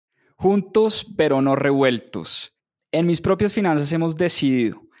Juntos pero no revueltos. En Mis Propias Finanzas hemos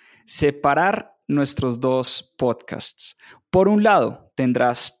decidido separar nuestros dos podcasts. Por un lado,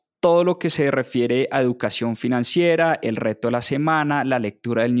 tendrás todo lo que se refiere a educación financiera, el reto de la semana, la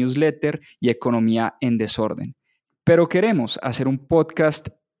lectura del newsletter y economía en desorden. Pero queremos hacer un podcast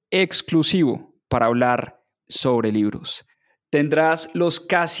exclusivo para hablar sobre libros. Tendrás los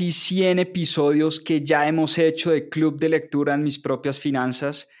casi 100 episodios que ya hemos hecho de Club de Lectura en Mis Propias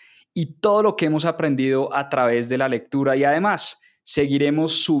Finanzas y todo lo que hemos aprendido a través de la lectura, y además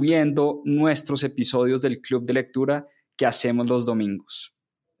seguiremos subiendo nuestros episodios del Club de Lectura que hacemos los domingos.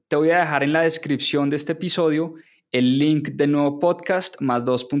 Te voy a dejar en la descripción de este episodio el link del nuevo podcast Más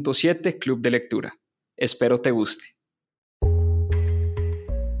 2.7 Club de Lectura. Espero te guste.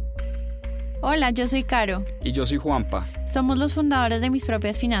 Hola, yo soy Caro. Y yo soy Juanpa. Somos los fundadores de Mis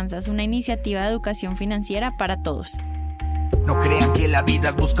Propias Finanzas, una iniciativa de educación financiera para todos. No crean que la vida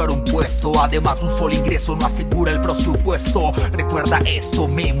es buscar un puesto. Además, un solo ingreso no asegura el presupuesto. Recuerda eso,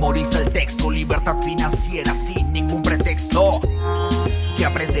 memoriza el texto. Libertad financiera sin ningún pretexto. ¿Qué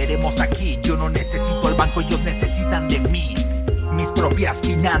aprenderemos aquí? Yo no necesito al banco, ellos necesitan de mí. Mis Propias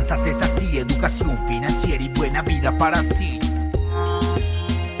Finanzas es así. Educación financiera y buena vida para ti.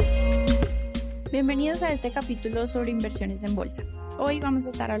 Bienvenidos a este capítulo sobre inversiones en bolsa. Hoy vamos a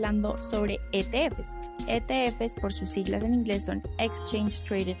estar hablando sobre ETFs. ETFs, por sus siglas en inglés, son Exchange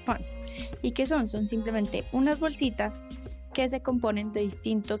Traded Funds. ¿Y qué son? Son simplemente unas bolsitas que se componen de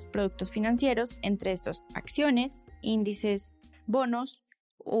distintos productos financieros, entre estos acciones, índices, bonos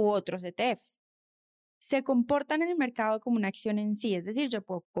u otros ETFs. Se comportan en el mercado como una acción en sí, es decir, yo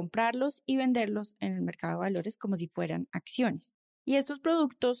puedo comprarlos y venderlos en el mercado de valores como si fueran acciones. Y estos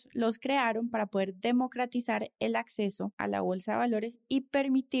productos los crearon para poder democratizar el acceso a la bolsa de valores y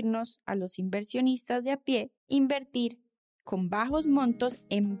permitirnos a los inversionistas de a pie invertir con bajos montos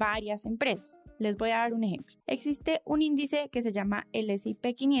en varias empresas. Les voy a dar un ejemplo. Existe un índice que se llama el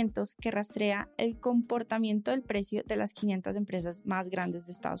S&P 500 que rastrea el comportamiento del precio de las 500 empresas más grandes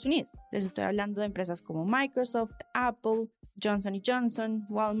de Estados Unidos. Les estoy hablando de empresas como Microsoft, Apple, Johnson & Johnson,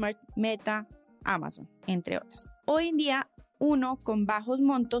 Walmart, Meta, Amazon, entre otras. Hoy en día, uno con bajos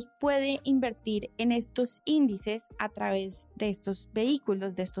montos puede invertir en estos índices a través de estos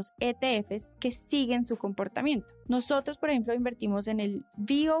vehículos, de estos ETFs que siguen su comportamiento. Nosotros, por ejemplo, invertimos en el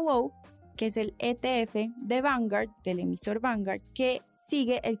VOO, que es el ETF de Vanguard, del emisor Vanguard, que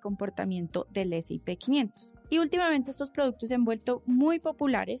sigue el comportamiento del S&P 500. Y últimamente estos productos se han vuelto muy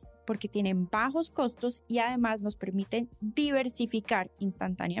populares porque tienen bajos costos y además nos permiten diversificar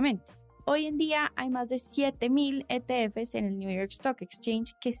instantáneamente. Hoy en día hay más de 7,000 ETFs en el New York Stock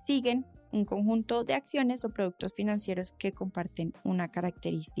Exchange que siguen un conjunto de acciones o productos financieros que comparten una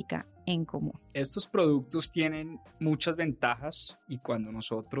característica en común. Estos productos tienen muchas ventajas y cuando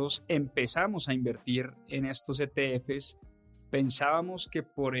nosotros empezamos a invertir en estos ETFs, pensábamos que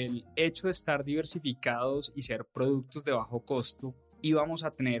por el hecho de estar diversificados y ser productos de bajo costo, íbamos a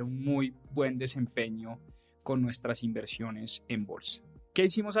tener un muy buen desempeño con nuestras inversiones en bolsa. ¿Qué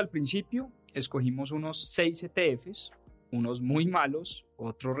hicimos al principio? Escogimos unos 6 ETFs, unos muy malos,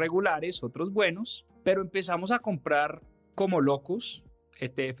 otros regulares, otros buenos, pero empezamos a comprar como locos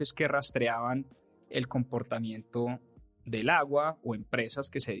ETFs que rastreaban el comportamiento del agua o empresas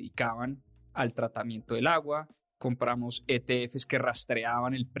que se dedicaban al tratamiento del agua. Compramos ETFs que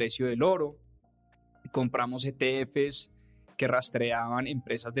rastreaban el precio del oro, compramos ETFs que rastreaban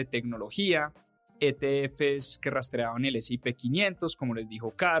empresas de tecnología, ETFs que rastreaban el S&P 500, como les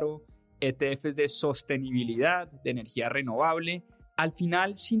dijo Caro, ETFs de sostenibilidad, de energía renovable, al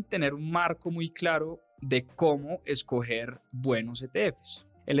final sin tener un marco muy claro de cómo escoger buenos ETFs.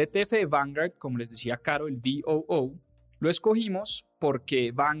 El ETF de Vanguard, como les decía Caro, el VOO, lo escogimos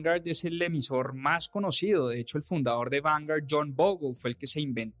porque Vanguard es el emisor más conocido. De hecho, el fundador de Vanguard, John Bogle, fue el que se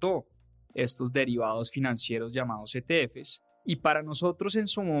inventó estos derivados financieros llamados ETFs. Y para nosotros en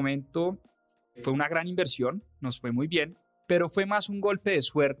su momento fue una gran inversión, nos fue muy bien, pero fue más un golpe de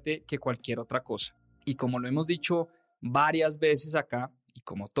suerte que cualquier otra cosa. Y como lo hemos dicho varias veces acá, y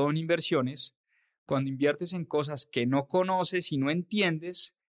como todo en inversiones, cuando inviertes en cosas que no conoces y no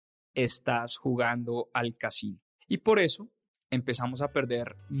entiendes, estás jugando al casino. Y por eso empezamos a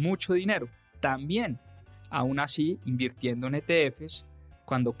perder mucho dinero. También, aún así, invirtiendo en ETFs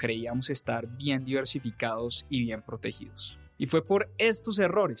cuando creíamos estar bien diversificados y bien protegidos. Y fue por estos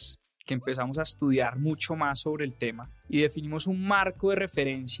errores que empezamos a estudiar mucho más sobre el tema y definimos un marco de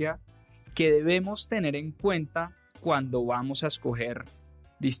referencia que debemos tener en cuenta cuando vamos a escoger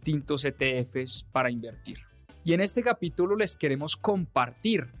distintos ETFs para invertir. Y en este capítulo les queremos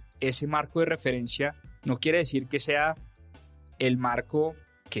compartir ese marco de referencia. No quiere decir que sea el marco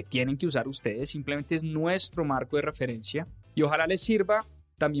que tienen que usar ustedes, simplemente es nuestro marco de referencia y ojalá les sirva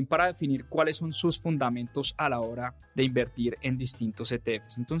también para definir cuáles son sus fundamentos a la hora de invertir en distintos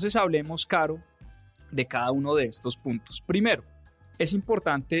ETFs. Entonces hablemos, Caro, de cada uno de estos puntos. Primero, es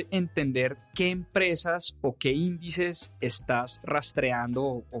importante entender qué empresas o qué índices estás rastreando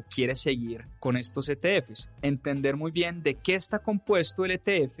o quieres seguir con estos ETFs. Entender muy bien de qué está compuesto el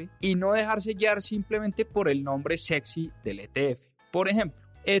ETF y no dejarse guiar simplemente por el nombre sexy del ETF. Por ejemplo,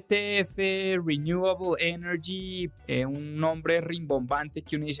 ETF Renewable Energy, un nombre rimbombante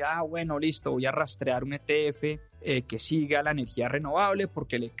que uno dice, bueno, listo, voy a rastrear un ETF que siga la energía renovable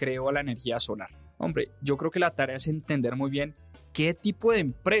porque le creo a la energía solar. Hombre, yo creo que la tarea es entender muy bien qué tipo de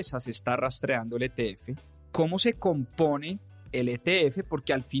empresas está rastreando el ETF, cómo se compone el ETF,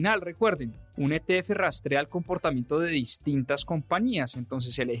 porque al final, recuerden, un ETF rastrea el comportamiento de distintas compañías.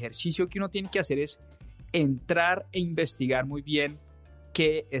 Entonces, el ejercicio que uno tiene que hacer es entrar e investigar muy bien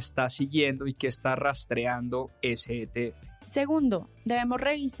qué está siguiendo y qué está rastreando ese ETF. Segundo, debemos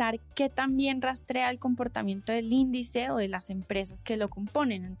revisar qué también rastrea el comportamiento del índice o de las empresas que lo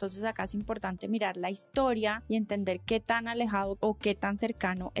componen. Entonces acá es importante mirar la historia y entender qué tan alejado o qué tan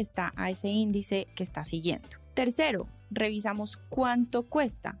cercano está a ese índice que está siguiendo. Tercero, revisamos cuánto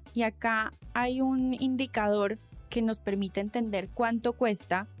cuesta y acá hay un indicador que nos permite entender cuánto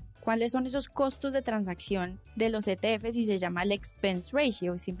cuesta, cuáles son esos costos de transacción de los ETFs y se llama el expense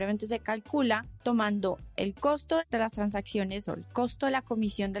ratio y simplemente se calcula tomando el costo de las transacciones o el costo de la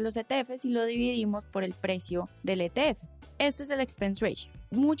comisión de los ETFs y lo dividimos por el precio del ETF. Esto es el expense ratio.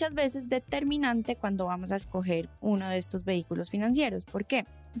 Muchas veces determinante cuando vamos a escoger uno de estos vehículos financieros. ¿Por qué?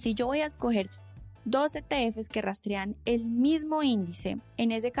 Si yo voy a escoger dos ETFs que rastrean el mismo índice,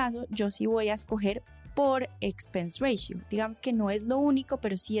 en ese caso yo sí voy a escoger por expense ratio. Digamos que no es lo único,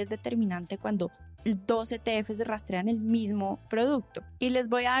 pero sí es determinante cuando dos ETFs rastrean el mismo producto. Y les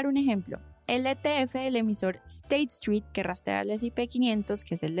voy a dar un ejemplo. El ETF del emisor State Street, que rastrea el S&P 500,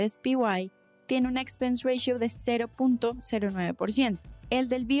 que es el SPY, tiene un expense ratio de 0.09%. El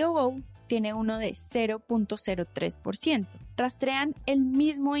del VOO tiene uno de 0.03%. Rastrean el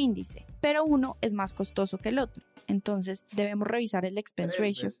mismo índice, pero uno es más costoso que el otro. Entonces debemos revisar el expense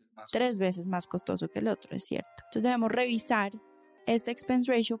ratio 3 veces más costoso que el otro, es cierto. Entonces debemos revisar este expense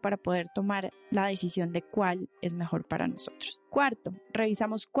ratio para poder tomar la decisión de cuál es mejor para nosotros. Cuarto,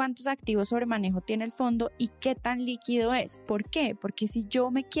 revisamos cuántos activos sobre manejo tiene el fondo y qué tan líquido es. ¿Por qué? Porque si yo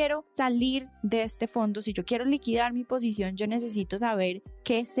me quiero salir de este fondo, si yo quiero liquidar mi posición, yo necesito saber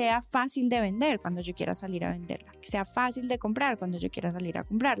que sea fácil de vender cuando yo quiera salir a venderla, que sea fácil de comprar cuando yo quiera salir a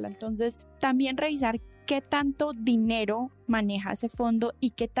comprarla. Entonces, también revisar qué tanto dinero maneja ese fondo y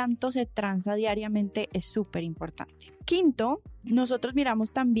qué tanto se transa diariamente es súper importante. Quinto, nosotros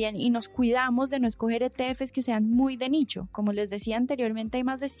miramos también y nos cuidamos de no escoger ETFs que sean muy de nicho. Como les decía anteriormente, hay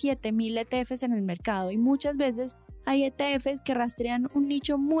más de 7,000 ETFs en el mercado y muchas veces hay ETFs que rastrean un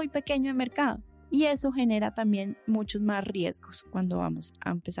nicho muy pequeño de mercado. Y eso genera también muchos más riesgos cuando vamos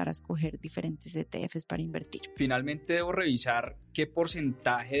a empezar a escoger diferentes ETFs para invertir. Finalmente debo revisar qué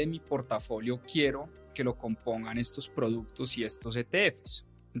porcentaje de mi portafolio quiero que lo compongan estos productos y estos ETFs.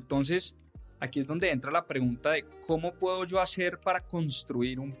 Entonces, aquí es donde entra la pregunta de cómo puedo yo hacer para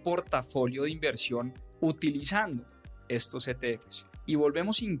construir un portafolio de inversión utilizando estos ETFs. Y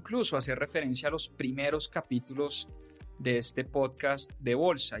volvemos incluso a hacer referencia a los primeros capítulos de este podcast de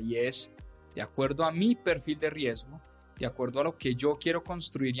bolsa y es de acuerdo a mi perfil de riesgo, de acuerdo a lo que yo quiero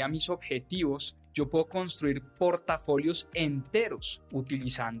construir y a mis objetivos, yo puedo construir portafolios enteros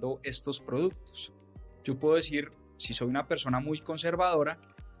utilizando estos productos. Yo puedo decir, si soy una persona muy conservadora,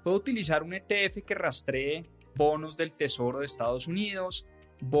 puedo utilizar un ETF que rastree bonos del Tesoro de Estados Unidos,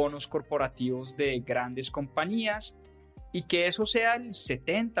 bonos corporativos de grandes compañías y que eso sea el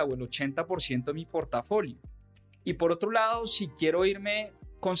 70 o el 80% de mi portafolio. Y por otro lado, si quiero irme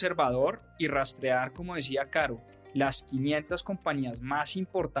conservador y rastrear, como decía Caro, las 500 compañías más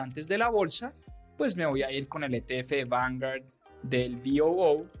importantes de la bolsa, pues me voy a ir con el ETF de Vanguard del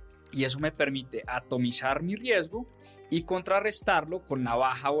VOO y eso me permite atomizar mi riesgo y contrarrestarlo con la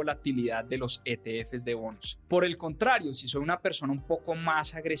baja volatilidad de los ETFs de bonos. Por el contrario, si soy una persona un poco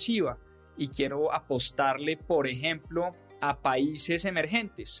más agresiva y quiero apostarle, por ejemplo, a países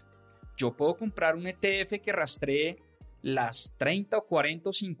emergentes, yo puedo comprar un ETF que rastree las 30 o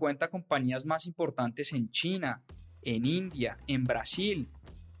 40 o 50 compañías más importantes en China, en India, en Brasil,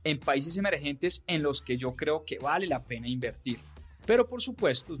 en países emergentes en los que yo creo que vale la pena invertir. Pero por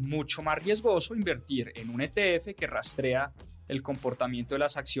supuesto es mucho más riesgoso invertir en un ETF que rastrea el comportamiento de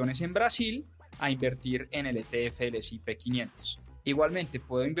las acciones en Brasil a invertir en el ETF del S&P 500. Igualmente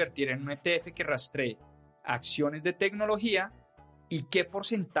puedo invertir en un ETF que rastree acciones de tecnología ¿Y qué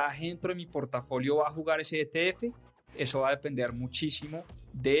porcentaje dentro de mi portafolio va a jugar ese ETF? Eso va a depender muchísimo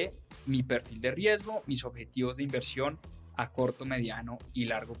de mi perfil de riesgo, mis objetivos de inversión a corto, mediano y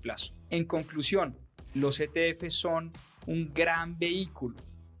largo plazo. En conclusión, los ETFs son un gran vehículo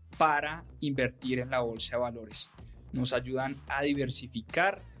para invertir en la bolsa de valores. Nos ayudan a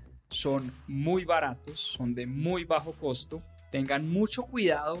diversificar, son muy baratos, son de muy bajo costo. Tengan mucho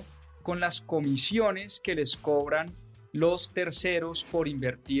cuidado con las comisiones que les cobran los terceros por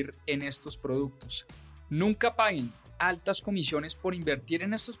invertir en estos productos. Nunca paguen altas comisiones por invertir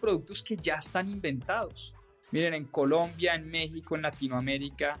en estos productos que ya están inventados. Miren, en Colombia, en México, en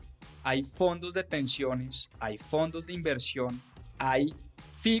Latinoamérica, hay fondos de pensiones, hay fondos de inversión, hay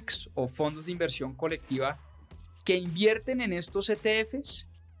FICs o fondos de inversión colectiva que invierten en estos ETFs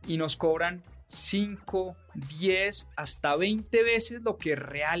y nos cobran 5, 10, hasta 20 veces lo que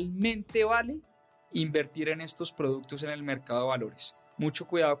realmente vale invertir en estos productos en el mercado de valores. Mucho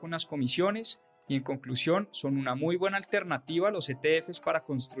cuidado con las comisiones y en conclusión son una muy buena alternativa a los ETFs para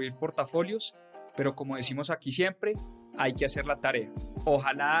construir portafolios, pero como decimos aquí siempre, hay que hacer la tarea.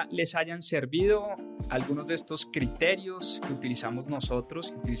 Ojalá les hayan servido algunos de estos criterios que utilizamos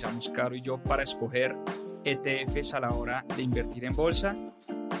nosotros, que utilizamos Caro y yo para escoger ETFs a la hora de invertir en bolsa.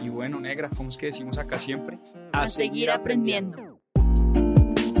 Y bueno, negra, ¿cómo es que decimos acá siempre? A seguir aprendiendo.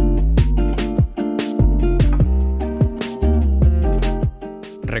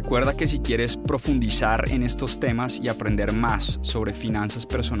 Recuerda que si quieres profundizar en estos temas y aprender más sobre finanzas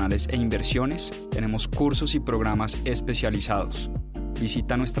personales e inversiones, tenemos cursos y programas especializados.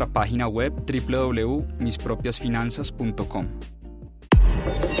 Visita nuestra página web www.mispropiasfinanzas.com.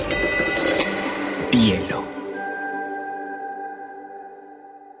 Bielo.